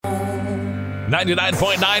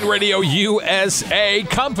99.9 Radio USA.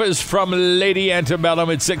 Compass from Lady Antebellum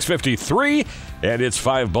at 6:53, and it's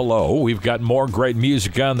 5 below. We've got more great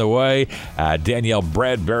music on the way. Danielle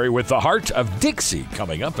Bradbury with The Heart of Dixie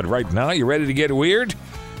coming up. And right now, you ready to get weird?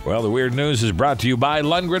 Well, the weird news is brought to you by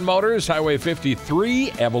Lundgren Motors, Highway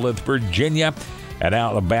 53, Evelyn, Virginia. An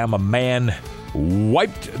Alabama man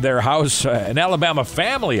wiped their house, an Alabama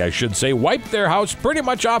family, I should say, wiped their house pretty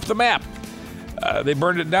much off the map. They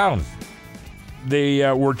burned it down.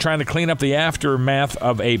 They were trying to clean up the aftermath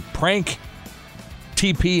of a prank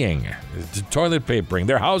TPing, toilet papering.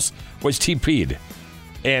 Their house was TP'd.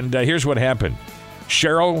 And here's what happened.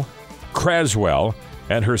 Cheryl Craswell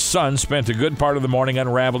and her son spent a good part of the morning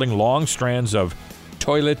unraveling long strands of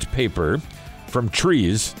toilet paper from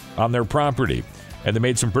trees on their property. And they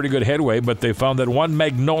made some pretty good headway, but they found that one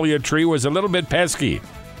magnolia tree was a little bit pesky.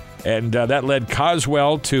 And that led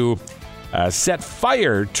Coswell to set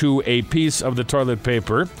fire to a piece of the toilet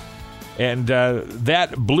paper, and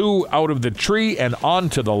that blew out of the tree and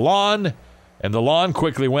onto the lawn, and the lawn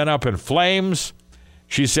quickly went up in flames.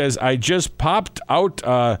 She says, I just popped out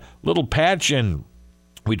a little patch, and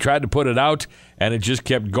we tried to put it out, and it just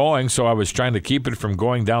kept going, so I was trying to keep it from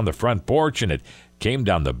going down the front porch, and it came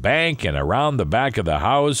down the bank and around the back of the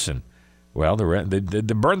house, and, well, they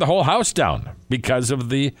burned the whole house down because of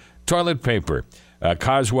the toilet paper.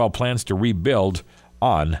 Coswell plans to rebuild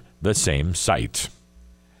on the same site.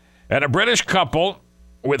 And a British couple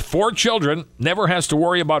with 4 children never has to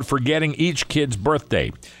worry about forgetting each kid's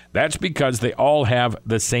birthday. That's because they all have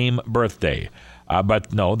the same birthday.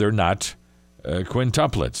 But no, they're not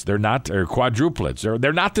quintuplets. They're not quadruplets.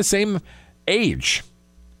 They're not the same age.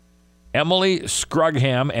 Emily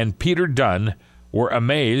Scrugham and Peter Dunn were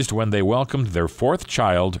amazed when they welcomed their 4th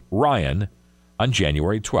child, Ryan, on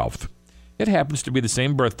January 12th. It happens to be the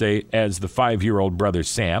same birthday as the 5-year-old brother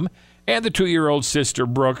Sam and the 2-year-old sister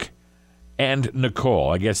Brooke and Nicole.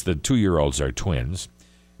 I guess the 2-year-olds are twins.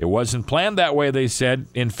 It wasn't planned that way, they said.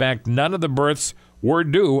 In fact, none of the births were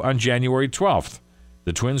due on January 12th.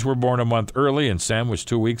 The twins were born a month early and Sam was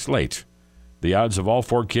 2 weeks late. The odds of all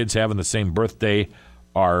 4 kids having the same birthday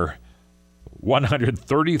are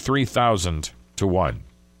 133,000 to 1.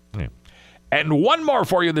 And one more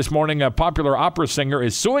for you this morning. A popular opera singer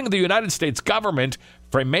is suing the United States government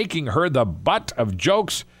for making her the butt of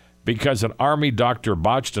jokes because an Army doctor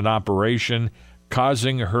botched an operation,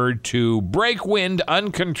 causing her to break wind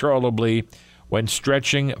uncontrollably when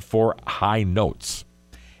stretching for high notes.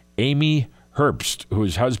 Amy Herbst,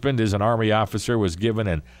 whose husband is an Army officer, was given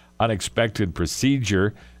an unexpected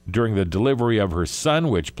procedure during the delivery of her son,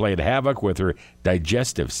 which played havoc with her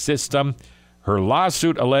digestive system. Her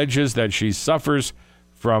lawsuit alleges that she suffers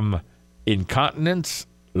from incontinence,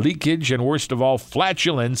 leakage, and worst of all,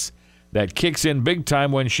 flatulence that kicks in big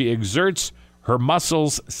time when she exerts her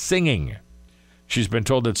muscles singing. She's been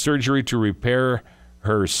told that surgery to repair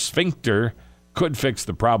her sphincter could fix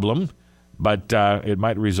the problem, but it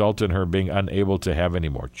might result in her being unable to have any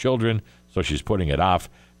more children, so she's putting it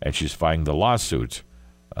off, and she's filing the lawsuit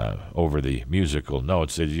over the musical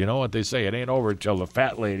notes. You know what they say, it ain't over till the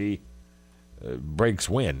fat lady breaks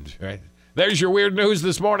wind, right? There's your weird news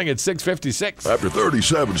this morning at 6:56. After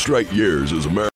 37 straight years as America.